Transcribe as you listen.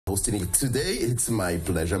hosting it today. It's my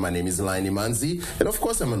pleasure. My name is Laini Manzi, and of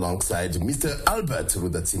course I'm alongside Mr. Albert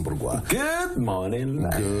Rudatsimburgwa. Good morning.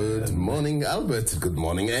 Good morning, Albert. Good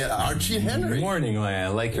morning, Archie Henry. Good morning, Laini. I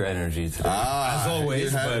like your energy today. As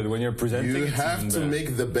always, but when you're presenting, you have to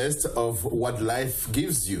make the best of what life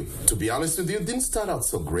gives you. To be honest with you, it didn't start out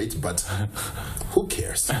so great, but who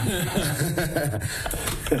cares? A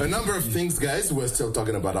number of things, guys. We're still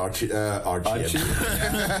talking about Archie. Still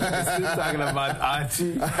talking about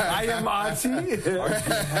Archie. I am Archie.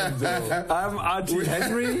 I'm Archie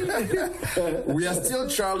Henry. We are still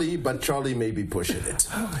Charlie, but Charlie may be pushing it.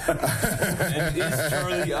 And is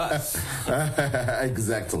Charlie us?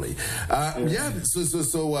 Exactly.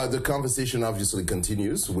 So the conversation obviously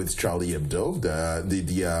continues with Charlie Hebdo.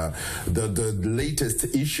 The latest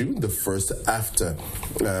issue, the first after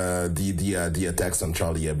the attacks on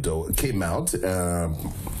Charlie Hebdo came out.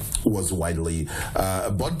 Was widely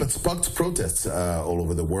but sparked protests all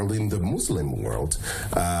over the world, in the Muslim world,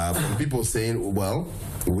 from people saying, well,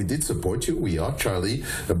 we did support you, we are Charlie,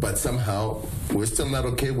 but somehow we're still not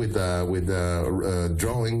okay with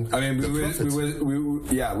drawing. I mean,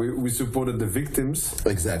 we supported the victims.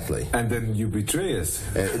 Exactly. And then you betray us.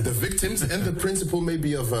 The victims and the principle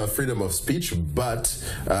maybe of freedom of speech, but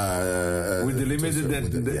with the limited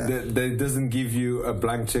that it doesn't give you a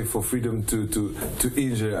blank check for freedom to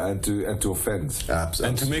injure and to offend. Absolutely.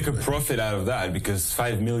 And to make a profit out of that, because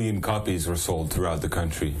 5 million copies were sold throughout the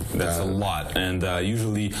country. That's a lot. And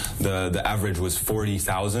usually the average was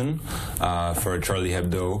 40,000 for a Charlie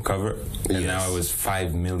Hebdo cover, and now it was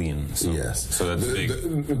 5 million. So, so that's big.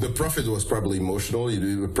 The profit was probably emotional.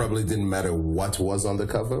 It probably didn't matter what was on the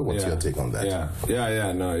cover. What's your take on that?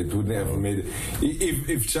 No, it wouldn't have made it.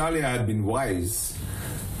 If Charlie had been wise,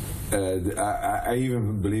 I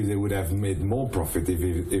even believe they would have made more profit if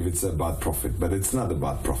it's about profit, but it's not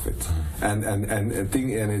about profit. And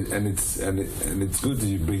it's good that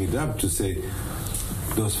you bring it up to say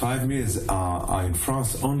those 5 million are in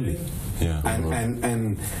France only.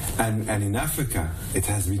 And in Africa it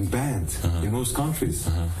has been banned in most countries.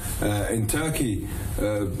 In Turkey,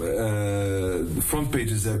 the front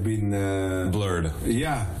pages have been blurred.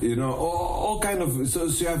 All kind of. So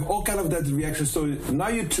you have all kind of that reaction. So now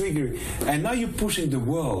you trigger, and now you're pushing the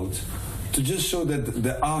world to just show that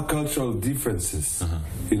there are cultural differences.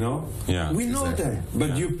 We know them,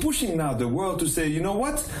 but you're pushing now the world to say, you know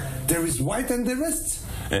what, there is white and the rest.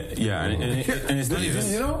 And it's not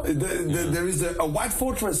even, there is a white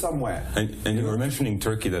fortress somewhere. And you were mentioning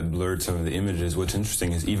Turkey that blurred some of the images. What's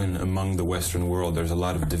interesting is even among the Western world, there's a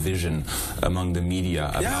lot of division among the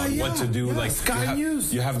media about what to do. Like Sky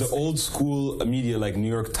News. You have the old school media like New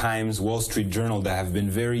York Times, Wall Street Journal that have been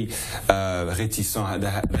very reticent,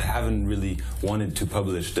 that haven't really wanted to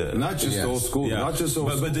publish the not just old school, not just old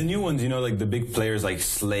school. But the new ones, like the big players like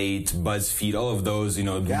Slate, BuzzFeed, all of those,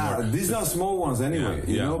 these are small ones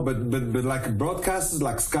anyway. But like broadcasters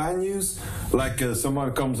like Sky News, like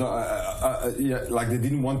someone comes, like they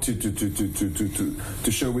didn't want to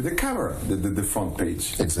show with the camera the front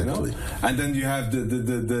page. Exactly. And then you have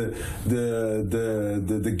the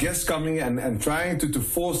guests coming and trying to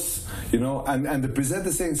force, and the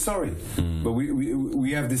presenter saying sorry, but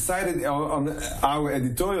we have decided on our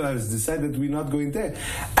editorial has decided that we're not going there,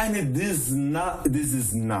 and this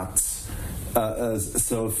is not.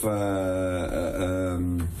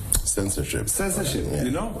 Censorship.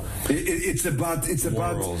 It's about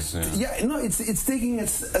morals, it's taking a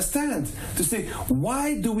stand to say,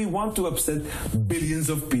 why do we want to upset billions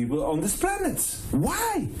of people on this planet?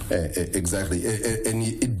 Why? Exactly, and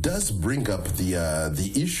it does bring up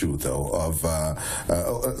the issue though of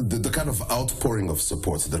the kind of outpouring of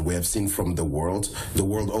support that we have seen from the world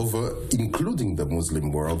over, including the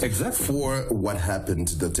Muslim world, for what happened,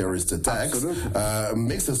 the terrorist attacks.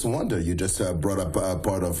 Makes us wonder. You just brought up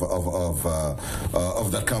part of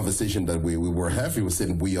that conversation that we were having. We were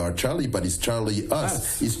saying we are Charlie, but is Charlie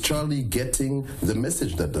us? Is Charlie getting the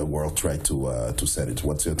message that the world tried to send it?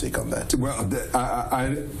 What's your take on that? Well,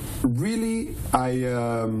 I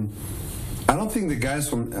don't think the guys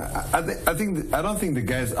from I don't think the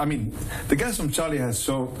guys. I mean, the guys from Charlie have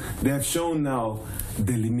shown now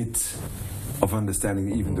the limit of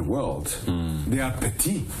understanding even the world. They are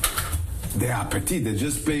petty. They're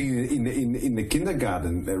just playing in the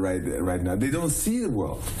kindergarten right now. They don't see the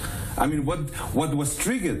world. I mean, what was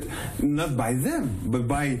triggered not by them, but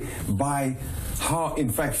by how, in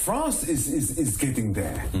fact, France is getting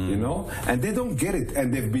there, and they don't get it,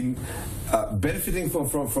 and they've been benefiting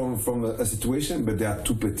from a situation, but they are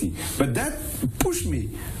too petty. But that pushed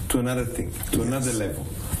me to another thing, to another level.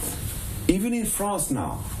 Even in France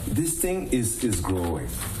now, this thing is growing.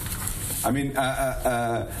 I mean,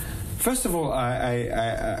 first of all,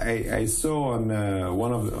 I saw on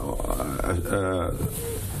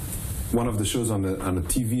one of the shows on the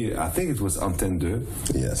TV, I think it was Antenne 2,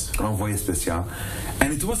 Yes. Envoyé Spécial,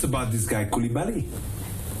 and it was about this guy Koulibaly.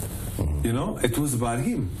 You know, it was about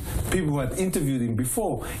him. People who had interviewed him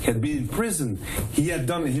before, he had been in prison. He had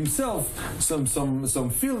done himself some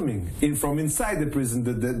filming from inside the prison,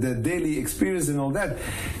 the daily experience and all that,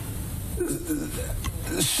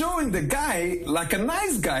 showing the guy like a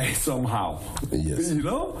nice guy somehow. Yes. You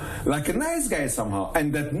know, like a nice guy somehow,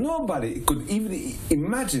 and that nobody could even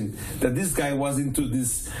imagine that this guy was into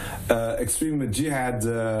this extreme jihad,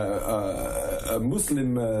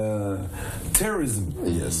 Muslim terrorism.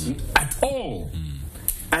 Yes. At all.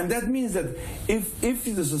 And that means that if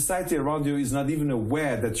the society around you is not even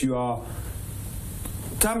aware that you are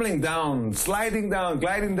tumbling down, sliding down,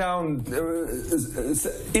 gliding down,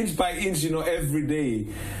 inch by inch, you know, every day,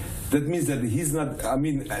 that means that he's not, I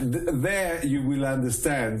mean, there you will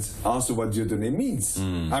understand also what Dieudonné means.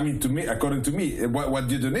 I mean, to me, according to me, what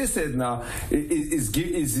Dieudonné said now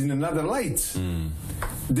is in another light.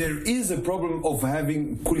 There is a problem of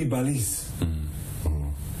having Koulibalys.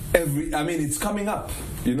 I mean, it's coming up,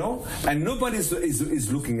 you know, and nobody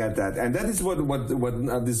is looking at that, and that is what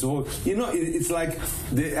this whole, you know, it's like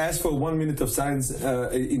they asked for 1 minute of silence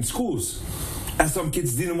in schools, and some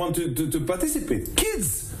kids didn't want to participate.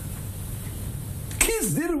 Kids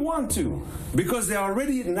didn't want to, because they are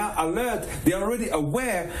already now alert. They are already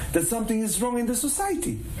aware that something is wrong in the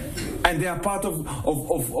society, and they are part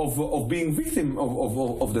of being victim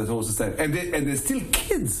of that whole society, and they're still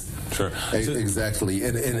kids. Sure. Exactly,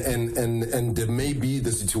 and there may be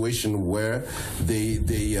the situation where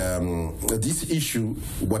this issue,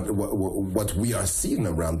 what we are seeing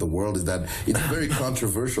around the world is that it's very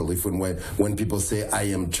controversial. When people say "I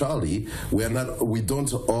am Charlie," we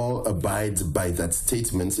don't all abide by that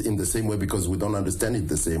statement in the same way, because we don't understand it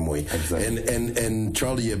the same way. Exactly. And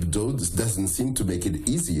Charlie Hebdo doesn't seem to make it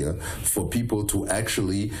easier for people to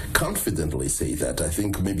actually confidently say that. I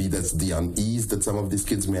think maybe that's the unease that some of these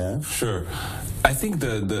kids may have. Sure. I think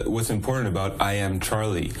the what's important about "I am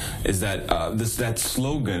Charlie" is that that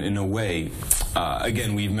slogan, in a way,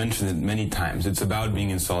 again, we've mentioned it many times. It's about being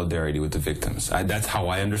in solidarity with the victims. That's how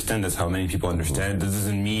I understand. That's how many people understand it. This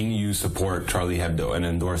doesn't mean you support Charlie Hebdo and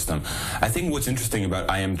endorse them. I think what's interesting about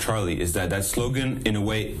 "I am Charlie" is that slogan, in a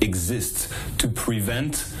way, exists to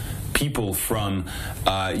prevent people from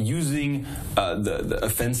using the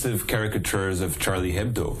offensive caricatures of Charlie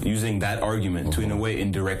Hebdo, using that argument to, in a way,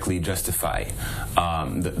 indirectly justify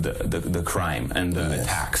the crime and the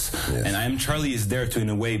attacks. Yes. And "I am Charlie" is there to, in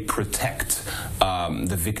a way, protect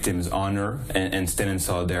the victim's honor and stand in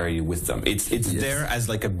solidarity with them. It's there as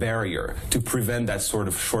like a barrier to prevent that sort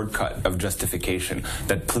of shortcut of justification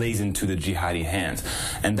that plays into the jihadi hands.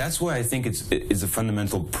 And that's why I think it's a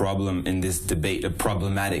fundamental problem in this debate,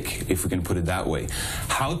 problematic, if we can put it that way.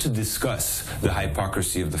 How to discuss the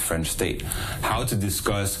hypocrisy of the French state, how to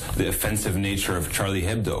discuss the offensive nature of Charlie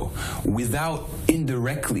Hebdo without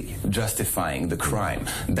indirectly justifying the crime.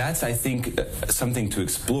 That's, I think, something to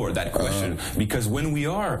explore, that question, because when we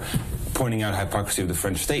are pointing out hypocrisy of the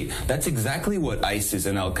French state, that's exactly what ISIS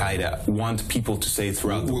and Al-Qaeda want people to say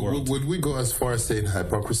throughout the world. Would we go as far as saying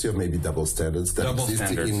hypocrisy, or maybe double standards that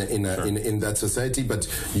exist in that society? But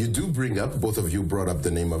you do bring up, both of you brought up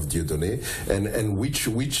the name of Dieudonné, and which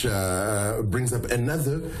brings up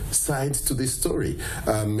another side to this story.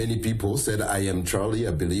 Many people said "I am Charlie,"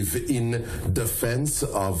 I believe, in defense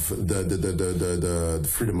of the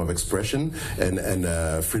freedom of expression and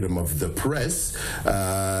freedom of the press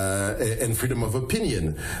and freedom of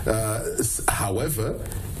opinion. However,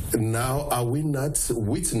 now, are we not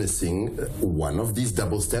witnessing one of these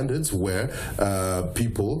double standards where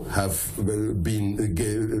people have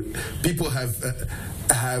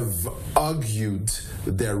argued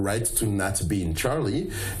their right to not be in Charlie,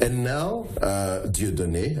 and now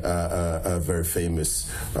Dieudonné, a very famous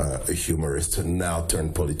humorist, now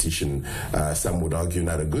turned politician, some would argue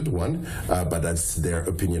not a good one, but that's their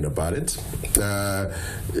opinion about it,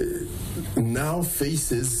 now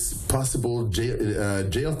faces possible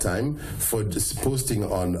jail time for just posting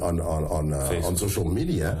on social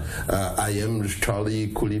media, "I am Charlie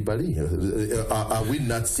Koulibaly." Are we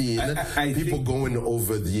not seeing people going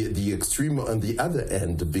over the extreme on the other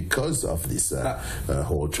end because of this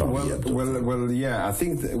whole Charlie Hebdo? Well, yeah. I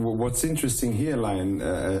think what's interesting here, Lion,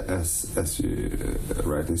 as you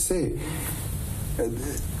rightly say,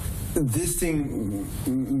 this thing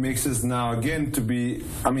makes us now again to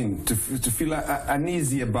feel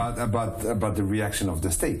uneasy about the reaction of the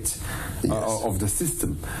state, Yes. of the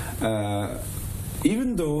system.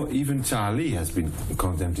 even though even Charlie has been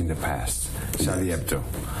condemned in the past, Charlie Hebdo.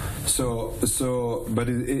 But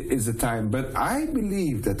it is a time. But I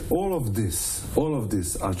believe that all of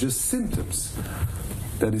this are just symptoms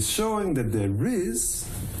that is showing that there is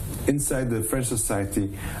inside the French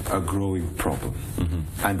society a growing problem,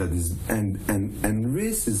 and that is and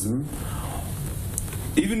racism.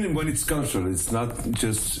 Even when it's cultural, it's not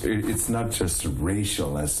just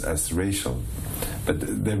racial as racial, but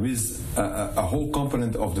there is a whole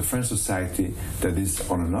component of the French society that is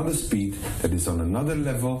on another speed, that is on another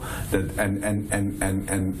level, that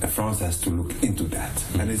and France has to look into that.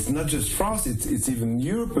 And it's not just France; it's even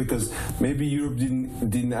Europe, because maybe Europe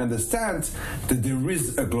didn't understand that there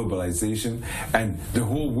is a globalization and the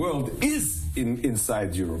whole world is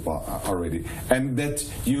inside Europe already, and that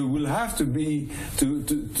you will have to be to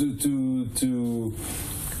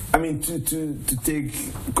take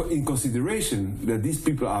in consideration that these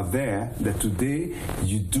people are there, that today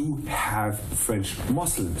you do have French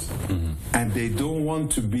Muslims, and they don't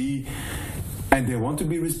want to be. And they want to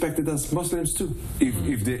be respected as Muslims too.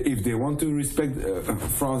 If they want to respect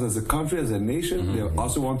France as a country, as a nation, they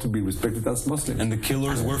also want to be respected as Muslims. And the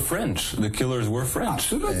killers were French.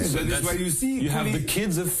 Absolutely. So that's why you see you have the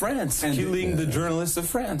kids of France killing the journalists of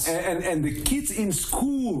France, and the kids in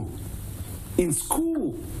school,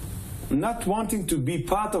 not wanting to be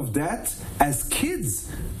part of that as kids.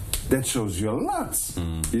 That shows you a lot,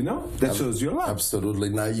 That shows you a lot. Absolutely.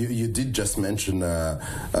 Now, you did just mention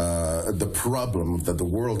the problem that the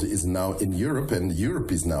world is now in Europe, and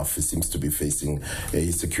Europe is now seems to be facing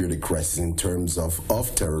a security crisis in terms of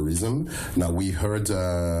terrorism. Now, we heard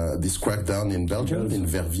this crackdown in Belgium, in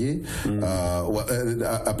Verviers.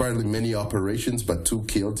 Apparently many operations, but 2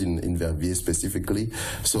 killed in Verviers specifically.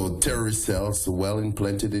 So terrorist cells well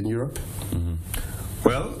implanted in Europe?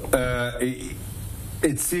 Well,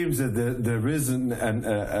 it seems that there is an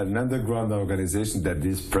underground organization that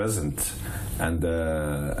is present, and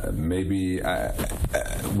maybe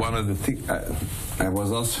one of the things I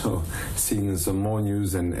was also seeing some more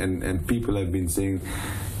news, and people have been saying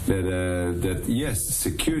that yes,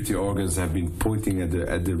 security organs have been pointing at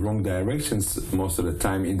the wrong directions most of the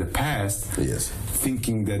time in the past,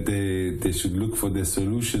 thinking that they should look for their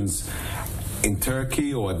solutions in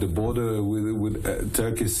Turkey or at the border with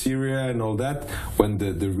Turkey, Syria, and all that, when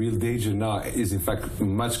the real danger now is in fact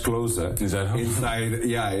much closer. Is at home? Inside,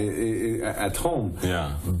 at home.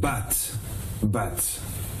 Yeah. But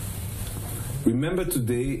remember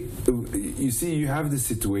today, you see, you have the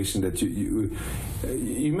situation that you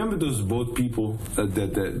remember those boat people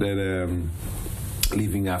that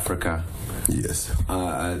leaving Africa. Yes.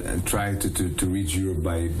 And trying to reach Europe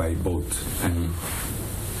by boat.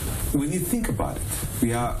 When you think about it,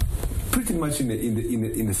 we are pretty much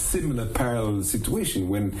in a similar parallel situation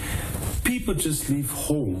when people just leave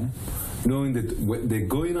home knowing that they're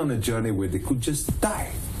going on a journey where they could just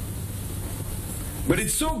die. But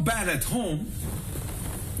it's so bad at home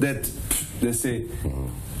that they say,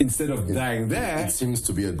 instead of dying there... It seems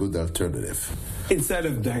to be a good alternative. Instead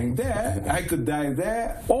of dying there, I could die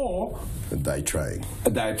there or... Die trying.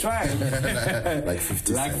 Die trying. Like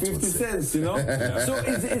 50 like cents. 50 cents, So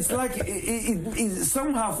it's like,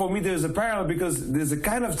 somehow for me there's a parallel, because there's a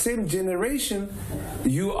kind of same generation.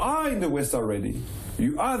 You are in the West already.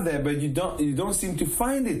 You are there, but you don't seem to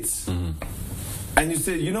find it. And you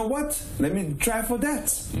say, you know what? Let me try for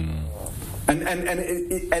that. And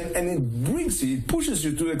it brings you, it pushes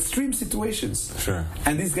you to extreme situations. Sure.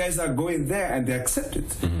 And these guys are going there and they accept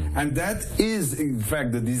it. And that is, in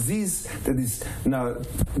fact, the disease that is now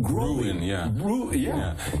growing.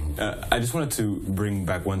 I just wanted to bring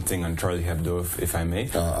back one thing on Charlie Hebdo, if I may.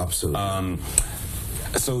 Absolutely.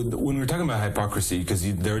 So when we're talking about hypocrisy, because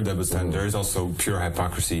there are double standards, there is also pure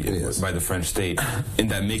hypocrisy by the French state in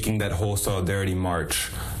that making that whole solidarity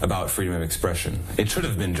march about freedom of expression. It should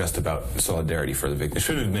have been just about solidarity for the victims. It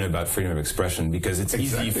should have been about freedom of expression, because it's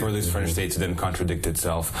easy for this French state to then contradict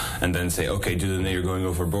itself and then say, okay, Dieudonné, you're going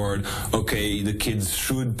overboard. Okay, the kids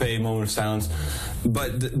should pay a moment of silence.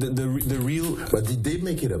 But the real... But did they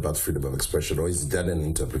make it about freedom of expression, or is that an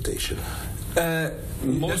interpretation?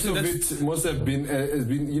 Most have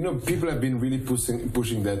been, people have been really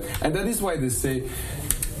pushing that, and that is why they say,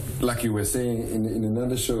 like you were saying in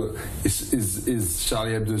another show, is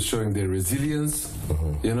Charlie Hebdo showing their resilience,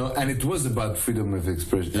 and it was about freedom of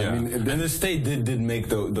expression. Yeah. I mean, and the state did make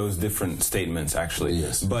those different statements, actually.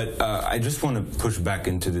 Yes. But I just want to push back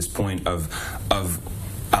into this point of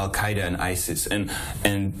Al-Qaeda and ISIS. And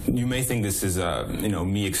you may think this is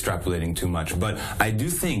me extrapolating too much, but I do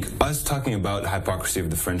think us talking about hypocrisy of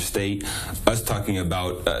the French state, us talking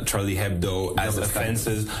about Charlie Hebdo as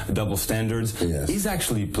offenses, double standards, is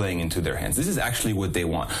actually playing into their hands. This is actually what they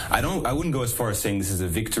want. I wouldn't go as far as saying this is a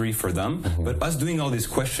victory for them, but us doing all this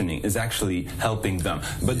questioning is actually helping them.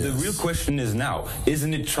 But the real question is now,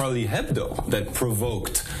 isn't it Charlie Hebdo that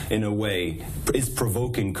provoked, in a way, is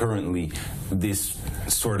provoking currently this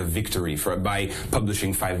sort of victory by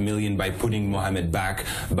publishing 5 million, by putting Mohammed back,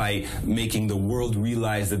 by making the world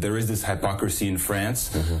realize that there is this hypocrisy in France?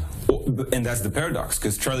 And that's the paradox,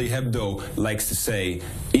 because Charlie Hebdo likes to say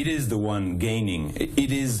it is the one gaining.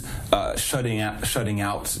 It is shutting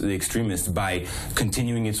out the extremists by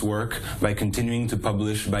continuing its work, by continuing to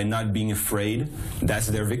publish, by not being afraid. That's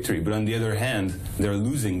their victory. But on the other hand, they're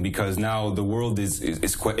losing because now the world is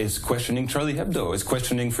questioning Charlie Hebdo, is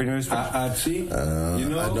questioning freedom of expression. For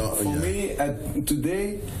me,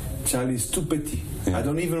 today, Charlie is too petty. I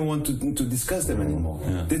don't even want to discuss them anymore.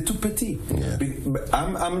 They're too petty.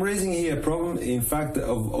 I'm raising here a problem, in fact,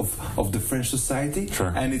 of the French society,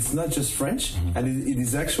 and it's not just French, and it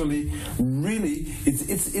is actually really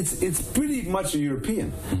it's pretty much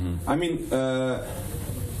European. I mean.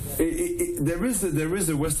 There is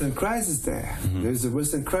a Western crisis there. There is a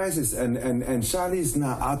Western crisis, and Charlie is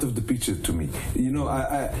now out of the picture to me. The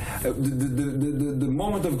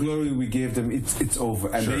moment of glory we gave them, it's over,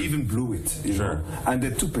 and they even blew it. You know? And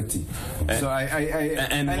they're too petty. So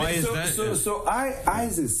why is that? So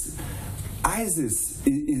ISIS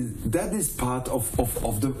is part of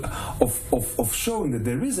showing that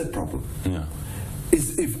there is a problem.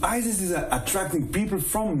 Is if ISIS is attracting people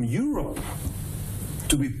from Europe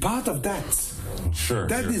to be part of that.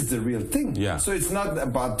 That is the real thing. So it's not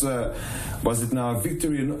about was it now a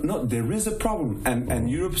victory or not? No, there is a problem, and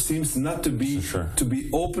Europe seems not to be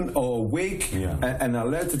open or awake and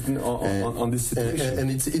alerted on this situation. And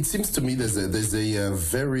it seems to me there's a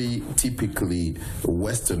very typically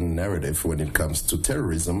Western narrative when it comes to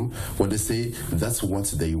terrorism, where they say that's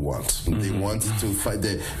what they want. They want to fight.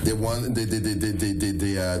 They want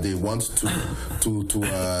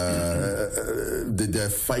they're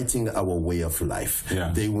fighting our way of life.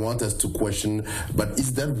 They want us to question, but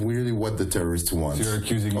is that really what the terrorists want? So you're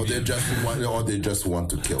accusing me. They just want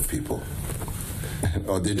to kill people.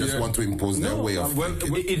 Or they just want to impose their way of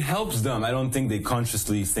thinking. It helps them. I don't think they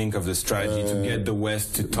consciously think of the strategy to get the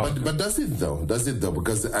West to talk. But does it though?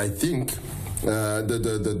 Because I think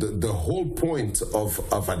the whole point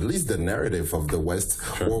of at least the narrative of the West,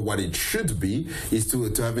 or what it should be, is to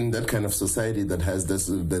having that kind of society that has this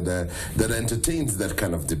that entertains that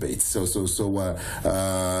kind of debate. So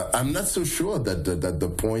I'm not so sure that the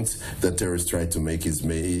point that terrorists try to make is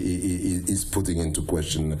putting into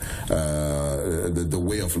question the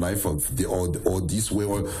way of life of or this way,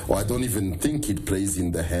 or I don't even think it plays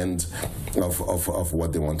in the hand of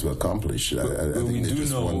what they want to accomplish.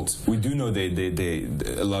 We do know they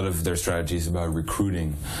a lot of their strategy is about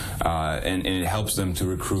recruiting, and it helps them to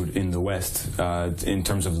recruit in the West in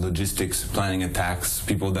terms of logistics, planning attacks,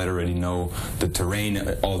 people that already know the terrain,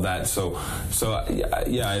 all that. So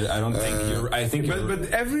I don't think you're. I think,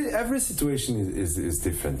 but every situation is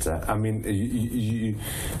different. I mean, you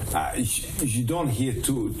don't hear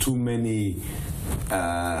too many.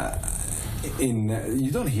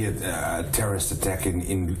 You don't hear terrorist attack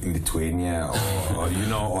in Lithuania or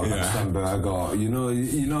Luxembourg or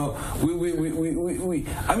we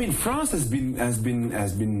I mean, France has been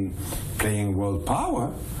playing world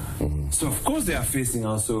power. So of course they are facing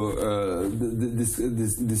also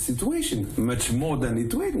this situation much more than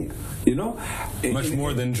Lithuania, much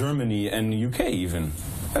more than Germany and UK even.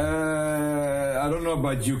 I don't know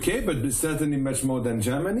about UK, but certainly much more than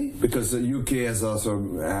Germany, because the UK has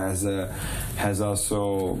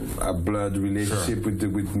also a blood relationship with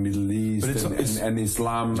Middle East and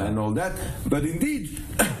Islam and all that. But indeed,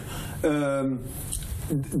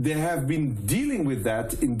 they have been dealing with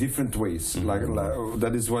that in different ways. Like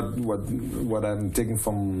that is what I'm taking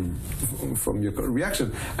from your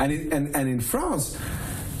reaction. And in France,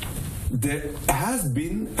 there has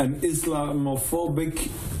been an Islamophobic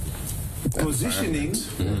positioning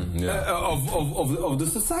of the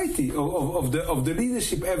society, of the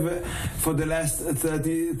leadership ever for the last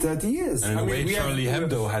 30 years. And in a way, Charlie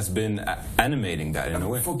Hebdo has been animating that in a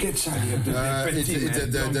way. Forget Charlie Hebdo.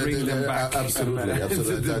 Don't bring them back. Absolutely. I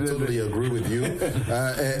totally agree with you.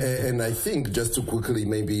 And I think, just to quickly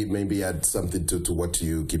maybe add something to what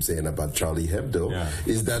you keep saying about Charlie Hebdo,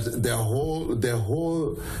 is that their whole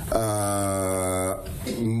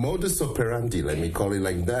modus operandi, let me call it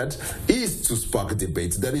like that, is to spark a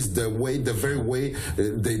debate. That is the very way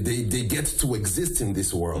they get to exist in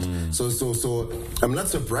this world. So I'm not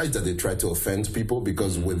surprised that they try to offend people,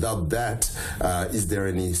 because without that, is there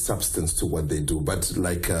any substance to what they do? But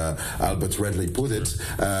like Albert Redley put it,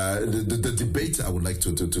 the debate, I would like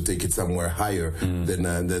to take it somewhere higher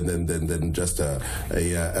than just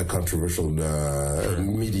a controversial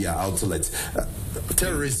media outlet.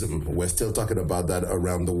 Terrorism, we're still talking about that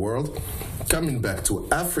around the world. Coming back to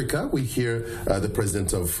Africa, we hear the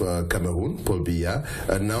president of Cameroon, Paul Biya,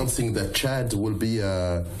 announcing that Chad will be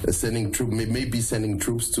sending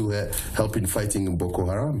troops to help in fighting Boko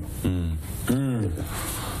Haram.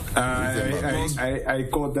 I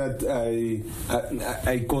caught that.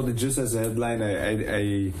 I caught it just as a headline.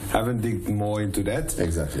 I haven't digged more into that.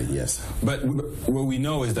 Exactly. Yes. But what we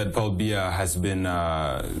know is that Paul Biya has been,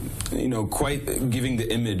 quite giving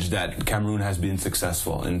the image that Cameroon has been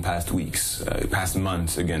successful in past weeks, past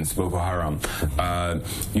months against Boko Haram.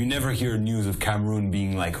 You never hear news of Cameroon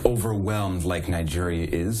being like overwhelmed like Nigeria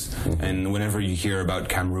is. And whenever you hear about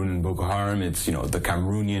Cameroon and Boko Haram, it's the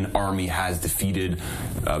Cameroonian army has defeated.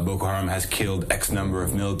 Boko Haram has killed X number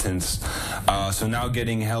of militants. So now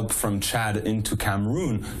getting help from Chad into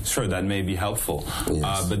Cameroon, sure, that may be helpful.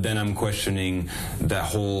 Yes. But then I'm questioning that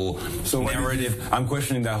whole narrative. I'm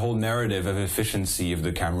questioning that whole narrative of efficiency of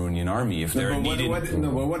the Cameroonian army. If they're needed.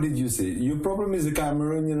 But what did you say? Your problem is the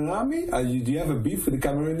Cameroonian army? Do you have a beef with the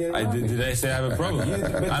Cameroonian army? Did I say I have a problem?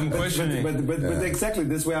 I'm questioning. But exactly,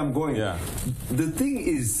 that's where I'm going. Yeah. The thing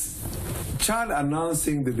is, Chad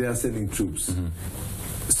announcing that they are sending troops.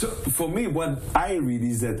 So for me, what I read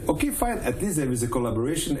is that, okay, fine, at least there is a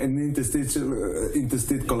collaboration and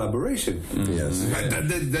interstate collaboration. Yes.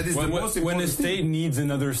 That is the most important when a state thing. needs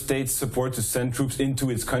another state's support to send troops into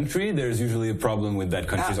its country, there's usually a problem with that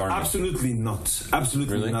country's army. Absolutely not.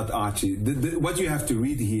 Absolutely Really? not, Archie. What you have to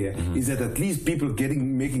read here is that at least people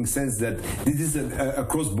making sense that this is a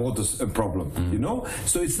cross-border problem.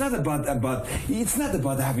 So it's not about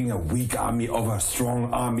having a weak army over a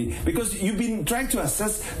strong army, because you've been trying to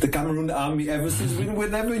assess the Cameroon army ever since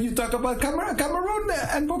whenever you talk about Cameroon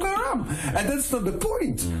and Boko Haram, and that's not the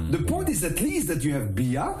point. The point is at least that you have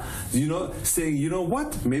Biya, saying, you know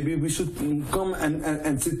what, maybe we should come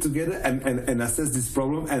and sit together and assess this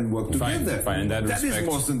problem and work together. Fine. That is the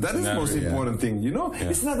most important thing.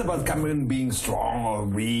 It's not about Cameroon being strong or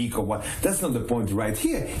weak or what. That's not the point right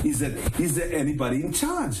here. Is there anybody in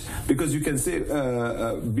charge? Because you can say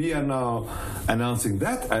Biya now announcing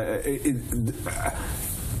that.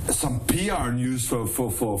 Some PR news for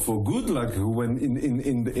Goodluck, who went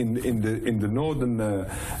in the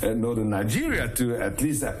northern Nigeria to at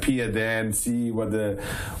least appear there and see what the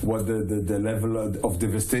level of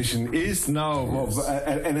devastation is now.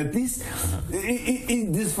 And at least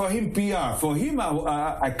it is for him PR. For him,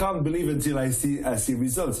 I can't believe until I see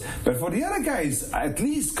results. But for the other guys, at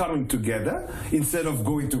least coming together instead of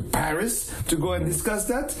going to Paris to go and discuss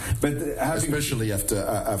that. But especially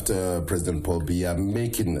after President Paul Biya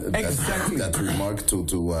making that remark to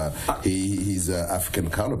his African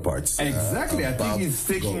counterparts. Exactly, I think he's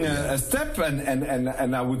taking a step,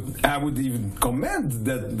 and I would even commend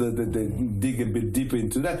that they dig a bit deeper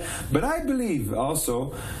into that. But I believe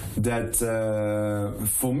also that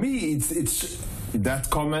for me, it's that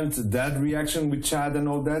comment, that reaction with Chad and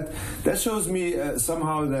all that shows me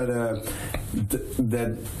somehow that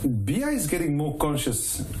Biya is getting more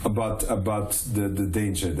conscious about the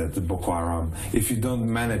danger that the Boko Haram, if you don't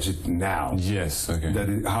manage it now. Yes, okay.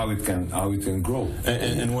 How it can grow.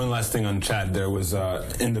 And one last thing on Chad, there was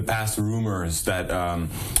in the past rumors that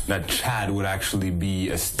Chad would actually be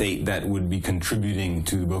a state that would be contributing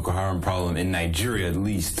to the Boko Haram problem in Nigeria at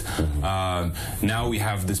least. Now we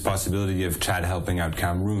have this possibility of Chad helping out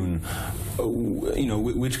Cameroon,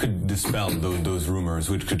 which could dispel those rumors,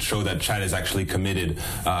 which could show that Chad is actually committed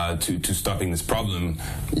to stopping this problem,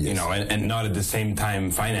 yes. and not at the same time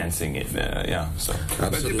financing it. So.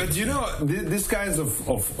 But these kinds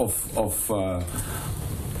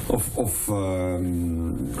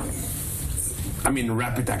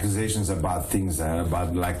rapid accusations about things,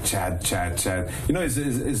 about like Chad.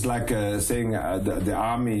 It's like saying the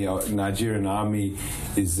army, or Nigerian army,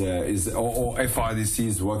 is or FRDC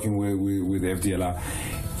is working with FDLR.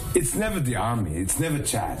 it's never the army, it's never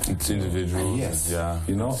Chad. It's individuals. Yes, yeah.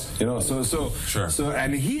 you know. Sure. So,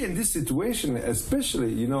 and here in this situation,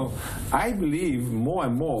 especially, you know, I believe more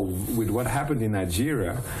and more with what happened in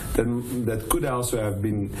Nigeria, that could also have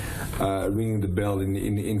been ringing the bell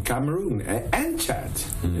in Cameroon and Chad.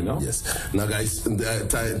 You know. Yes. Now, guys,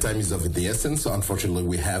 time is of the essence. So unfortunately,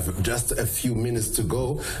 we have just a few minutes to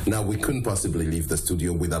go. Now, we couldn't possibly leave the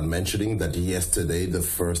studio without mentioning that yesterday, the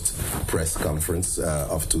first press conference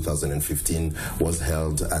of 2015 was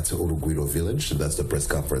held at Urugwiro Village. That's the press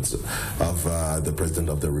conference of the President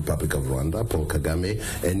of the Republic of Rwanda, Paul Kagame.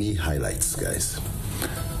 Any highlights, guys?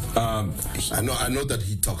 I know that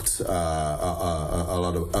he talked a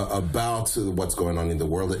lot about what's going on in the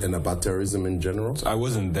world and about terrorism in general. I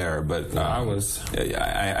wasn't there, but I was.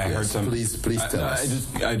 I heard some. Please tell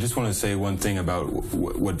us. I just want to say one thing about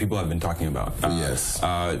what people have been talking about.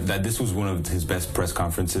 That this was one of his best press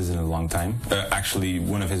conferences in a long time. Actually,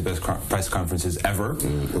 one of his best press conferences ever.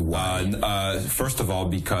 Why? First of all,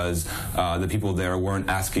 because the people there weren't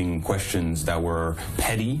asking questions that were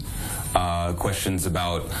petty. Questions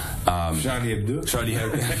about Charlie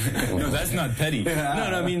Hebdo. No, that's not petty. No,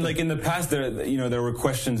 I mean, like in the past, there were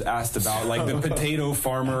questions asked about like the potato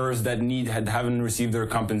farmers that haven't received their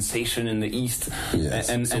compensation in the East. Yes.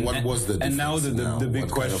 And what was the and now the big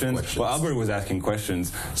question. Well, Albert was asking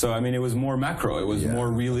questions. So I mean, it was more macro. It was more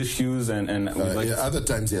real issues and other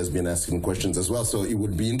times he has been asking questions as well. So it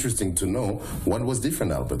would be interesting to know what was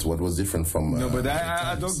different, Albert. What was different from? No, but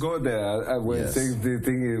I don't go there. I think the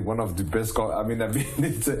thing is one of the best.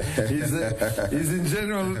 He's in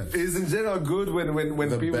general good when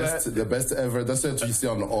the people the best ever. That's what you see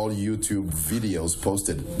on all YouTube videos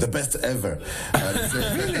posted. The best ever.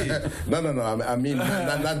 Really? No. I mean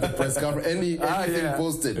not the press conference. Anything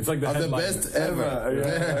posted. It's like the best ever.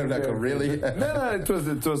 Yeah, like really. No. It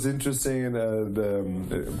was interesting.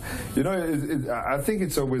 I think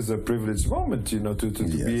it's always a privileged moment. To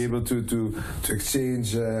be able to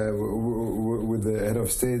exchange with the head of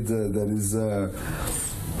state that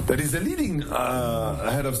is the leading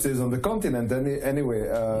head of states on the continent. Anyway,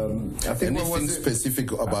 I think anything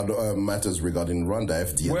specific about matters regarding Rwanda,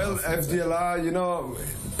 FDLR? Well, FDLR,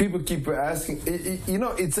 people keep asking.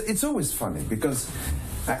 It's always funny because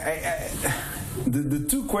the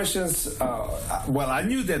two questions. I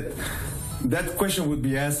knew that question would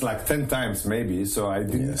be asked like 10 times maybe, so I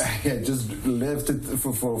didn't. Yes. I just left it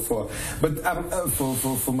for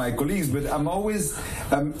my colleagues. But I'm always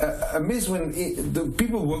amazed when the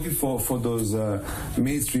people working for those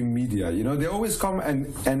mainstream media, they always come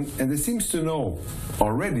and they seems to know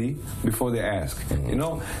already before they ask.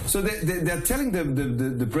 So they're telling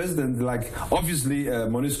the president, like, obviously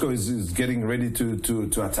MONUSCO is getting ready to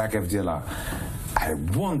attack FDLR. I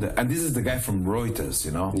wonder, and this is the guy from Reuters,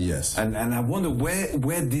 Yes. And I wonder where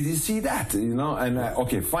did he see that, And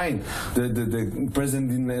okay, fine. The president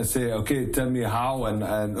didn't say, okay, tell me how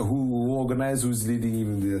and who organized, who's leading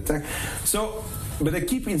even the attack. So, but they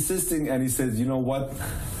keep insisting, and he says, you know what?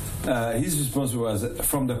 His response was,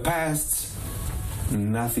 from the past,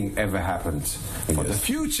 nothing ever happened. For the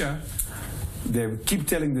future, they keep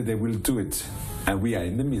telling that they will do it. And we are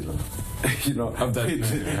in the middle, of that.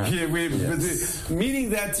 Meaning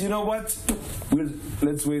that,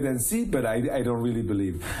 let's wait and see. But I don't really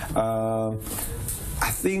believe. I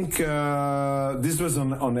think this was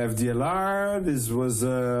on FDLR. This was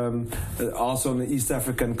also on the East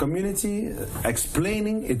African community.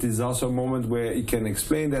 Explaining, it is also a moment where he can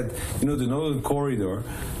explain that the Northern Corridor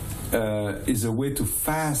is a way to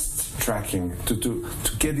fast tracking, to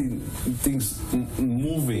getting things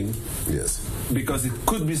moving. Yes. Because it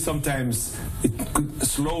could be sometimes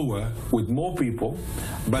slower with more people,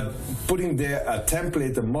 but putting there a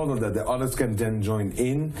template, a model that the others can then join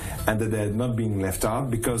in, and that they're not being left out.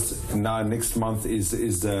 Because now next month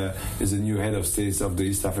is a new head of states of the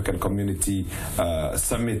East African Community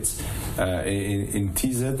Summit in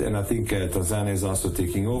TZ, and I think Tanzania is also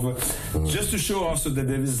taking over, just to show also that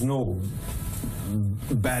there is no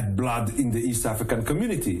bad blood in the East African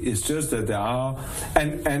community. It's just that there are,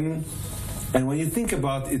 and when you think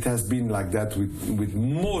about it, has been like that with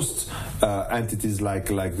most entities like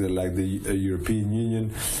the European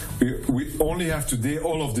Union. We only have today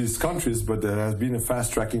all of these countries, but there has been a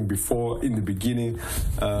fast tracking before in the beginning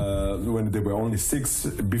when there were only 6.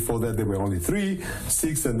 Before that there were only 3,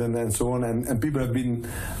 6, and so on. And people have been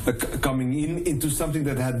coming into something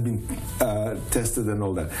that had been tested and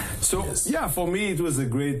all that. So for me it was a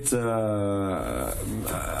great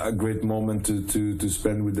moment to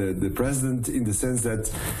spend with the president. different in the sense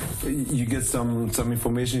that you get some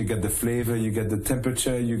information, you get the flavor, you get the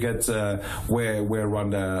temperature, you get where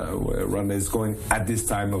Rwanda is going at this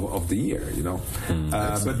time of the year, you know.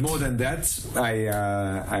 But more than that,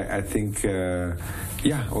 I think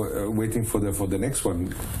waiting for the next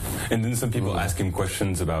one. And then some people ask him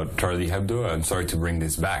questions about Charlie Hebdo. I'm sorry to bring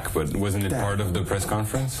this back, but wasn't it part of the press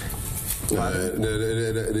conference? It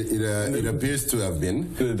appears to have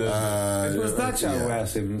been. It was Dacia who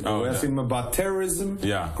asked him. Who asked him about terrorism,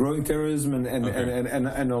 growing terrorism,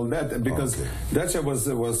 and all that. Because Dacia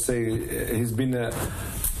was say he's been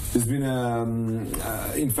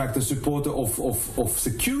in fact a supporter of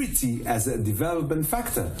security as a development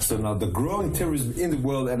factor. So now the growing terrorism in the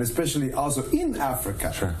world, and especially also in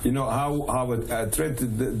Africa. Sure. You know how a threat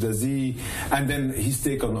does he, and then his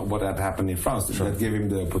take on what had happened in France. Sure. That gave him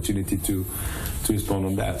the opportunity to respond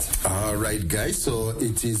on that. All right, guys. So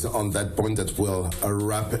it is on that point that we'll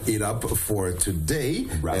wrap it up for today.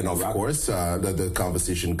 Of course, the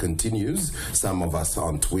conversation continues. Some of us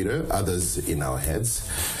on Twitter, others in our heads.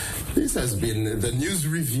 This has been the news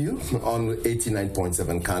review on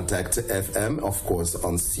 89.7 Contact FM, of course,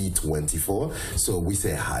 on C24. So we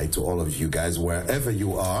say hi to all of you guys wherever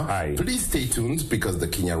you are. Hi. Please stay tuned because the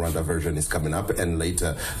Kinyarwanda version is coming up, and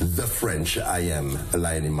later the French. I am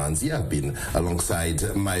Lion Imanzi. I've been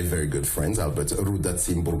alongside my very good friends Albert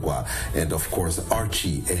Rudatsimburgwa and of course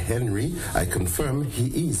Archie Henry. I confirm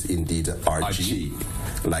he is indeed Archie.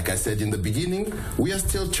 Like I said in the beginning, we are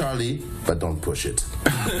still Charlie, but don't push it.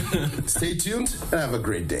 Stay tuned and have a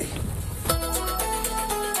great day.